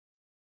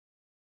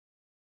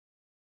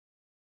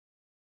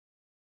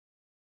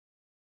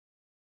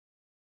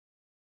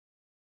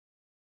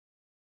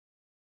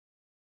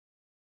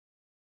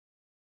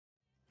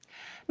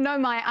No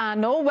mai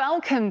anō,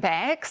 welcome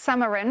back.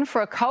 Summer in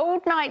for a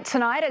cold night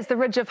tonight as the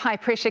ridge of high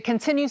pressure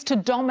continues to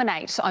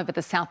dominate over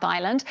the South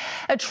Island.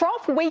 A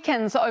trough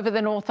weakens over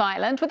the North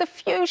Island with a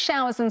few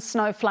showers and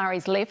snow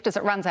flurries left as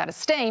it runs out of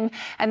steam.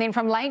 And then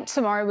from late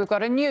tomorrow, we've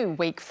got a new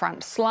weak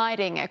front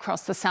sliding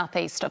across the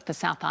southeast of the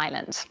South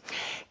Island.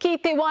 Ki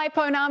te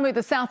Waipounamu,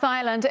 the South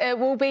Island, it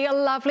will be a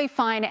lovely,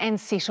 fine and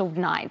settled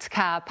night.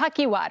 Ka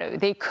pakiwaru,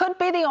 there could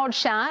be the odd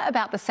shower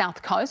about the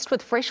south coast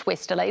with fresh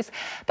westerlies,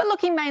 but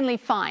looking mainly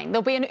fine.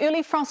 There'll be an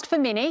early frost for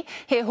many,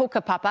 here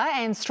Kaupapa,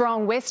 and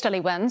strong westerly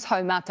winds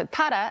ho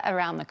Matatara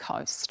around the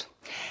coast.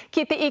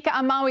 Ki te ika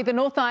a Maui, the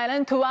North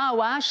Island,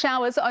 tuawa,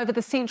 showers over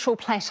the central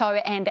plateau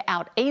and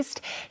out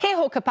east. Here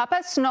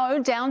Kaupapa,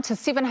 snow down to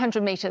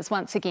 700 metres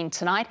once again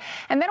tonight,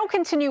 and that'll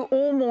continue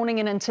all morning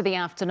and into the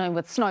afternoon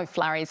with snow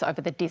flurries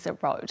over the desert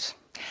road.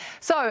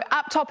 So,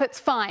 up top it's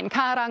fine,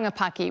 ka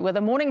rangapaki, with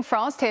a morning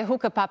frost here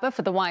Kaupapa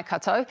for the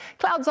Waikato.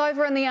 Clouds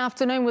over in the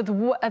afternoon with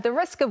the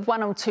risk of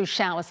 1 or 2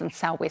 showers and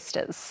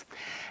sou'westers.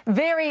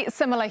 Very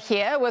similar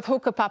here with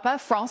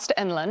Kaupapa, frost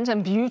inland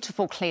and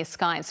beautiful clear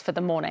skies for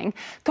the morning.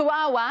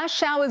 Tuawa,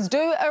 showers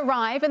do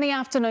arrive in the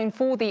afternoon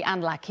for the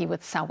unlucky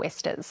with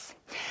sou'westers.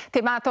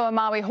 Te Mātua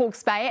Maui,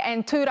 Hawke's Bay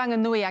and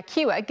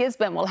Tūranganui-a-Kiwa,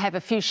 Gisborne will have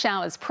a few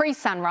showers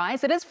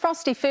pre-sunrise. It is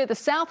frosty further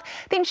south,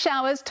 then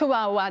showers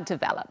Tuawa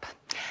develop.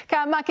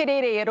 Ka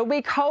makerere, it'll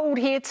be cold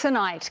here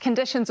tonight.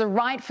 Conditions are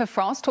right for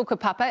frost,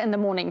 Kaupapa in the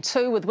morning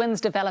too, with winds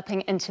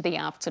developing into the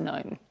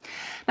afternoon.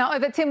 Now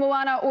over Te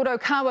Moana,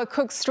 Orokawa,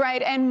 Cook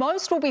Strait, and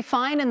most will be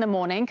fine in the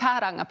morning, ka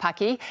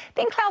rangapaki.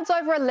 Then clouds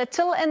over a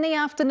little in the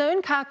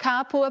afternoon, ka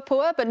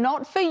puapua, but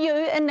not for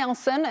you in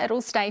Nelson,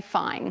 it'll stay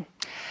fine.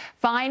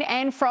 Fine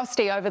and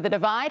frosty over the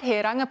divide,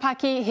 here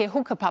rangapaki, here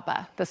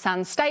Kaupapa. The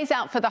sun stays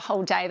out for the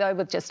whole day though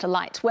with just a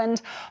light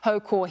wind, ho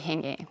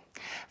kōhenge.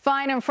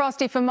 Fine and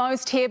frosty for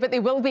most here, but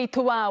there will be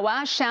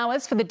tuawa,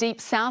 showers for the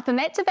deep south, and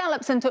that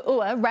develops into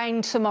ua,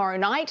 rain tomorrow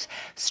night.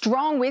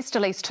 Strong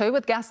westerlies too,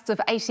 with gusts of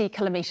 80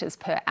 kilometres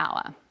per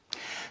hour.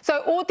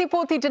 So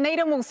Ōtepoti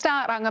Dunedin will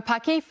start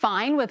rangapaki,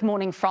 fine with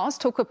morning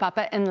frost,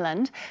 Kaupapa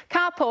inland.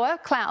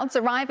 Kapua, clouds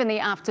arrive in the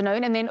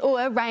afternoon, and then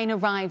ua, rain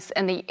arrives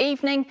in the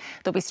evening.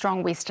 There'll be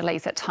strong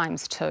westerlies at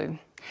times too.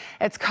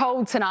 It's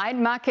cold tonight,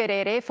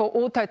 makerere for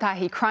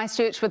Ōtautahi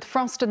Christchurch with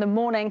frost in the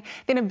morning,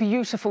 then a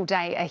beautiful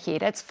day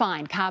ahead. It's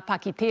fine, ka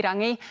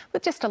Pakitirangi,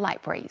 with just a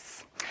light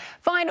breeze.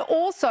 Fine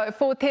also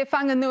for Te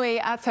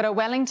Whanganui-a-Tara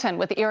Wellington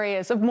with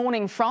areas of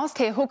morning frost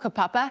here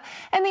Kaupapa.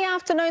 In the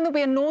afternoon there'll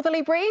be a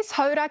northerly breeze,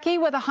 Hauraki,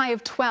 with a high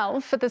of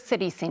 12 for the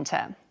city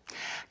centre.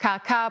 Ka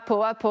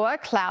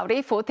puapua,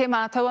 cloudy for Te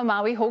Mātua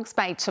Maui, Hawke's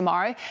Bay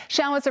tomorrow.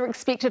 Showers are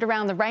expected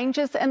around the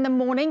ranges in the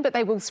morning, but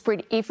they will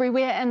spread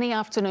everywhere in the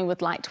afternoon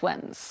with light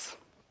winds.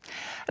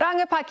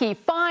 Rangapaki,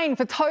 fine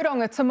for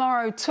Tauranga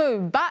tomorrow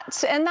too,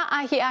 but in the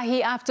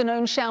ahi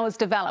afternoon showers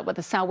develop with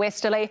a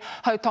sou'westerly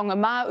ho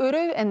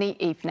Tonga-Mauru in the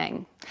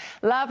evening.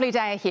 Lovely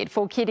day ahead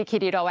for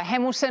Kirikiriroa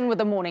Hamilton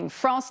with a morning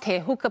frost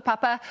here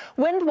Kaupapa.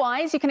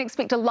 Wind-wise, you can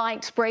expect a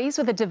light breeze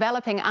with a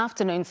developing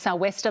afternoon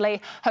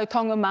sou'westerly ho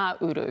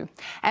Tonga-Mauru.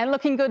 And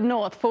looking good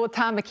north for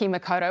Tāmaki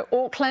Makaurau,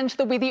 Auckland,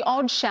 there'll be the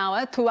odd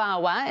shower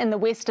tuawa in the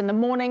west in the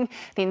morning,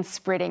 then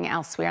spreading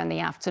elsewhere in the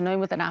afternoon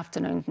with an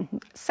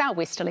afternoon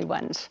sou'westerly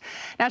wind.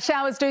 Now,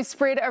 showers do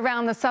spread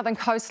around the southern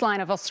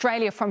coastline of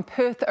Australia from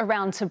Perth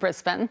around to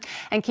Brisbane.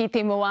 And ki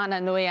te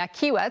Moana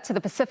Nui-a-Kiwa to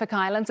the Pacific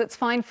Islands, it's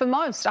fine for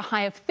most, a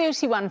high of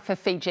 31 for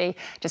Fiji,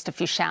 just a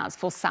few showers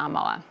for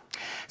Samoa.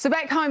 So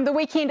back home, the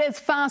weekend is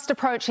fast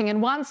approaching,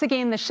 and once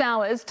again the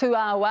showers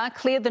tuawa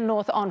cleared the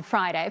north on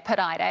Friday,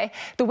 Paraire.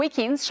 The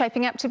weekend's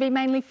shaping up to be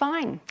mainly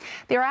fine.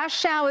 There are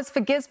showers for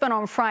Gisborne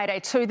on Friday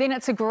too, then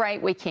it's a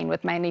great weekend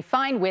with mainly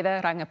fine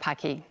weather,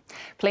 rangapaki.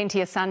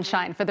 Plenty of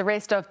sunshine for the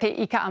rest of Te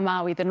Ika a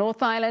Maui, the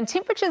North Island.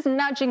 Temperatures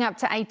nudging up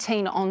to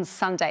 18 on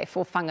Sunday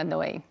for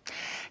Whanganui.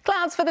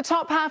 Clouds for the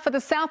top half of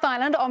the South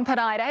Island on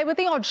Paraire with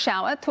the odd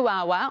shower,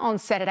 tuawa, on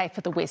Saturday for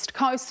the west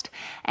coast.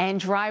 And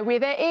dry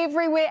weather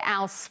everywhere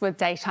else with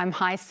daytime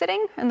highs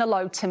sitting in the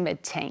low to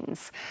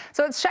mid-teens.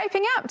 So it's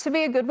shaping up to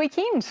be a good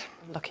weekend.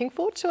 Looking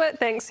forward to it.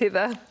 Thanks,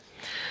 Heather.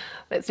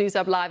 That's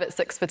Newshub Live at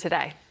 6 for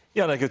today.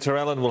 Yanaka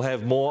Terrellin will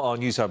have more on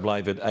Newshub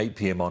Live at 8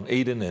 p.m. on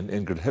Eden, and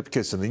Ingrid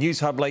Hipkiss and the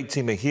Newshub Late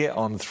team are here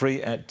on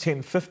 3 at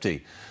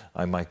 10:50.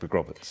 I'm Mike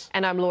McRoberts.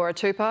 And I'm Laura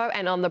Tupou,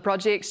 and on the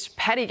project,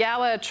 Paddy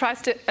Gower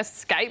tries to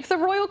escape the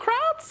royal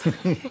crowds?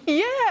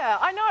 Yeah,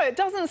 I know, it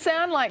doesn't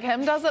sound like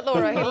him, does it,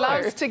 Laura? He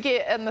loves to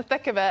get in the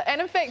thick of it. And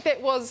in fact,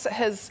 that was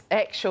his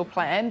actual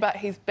plan, but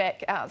he's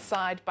back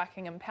outside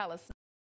Buckingham Palace.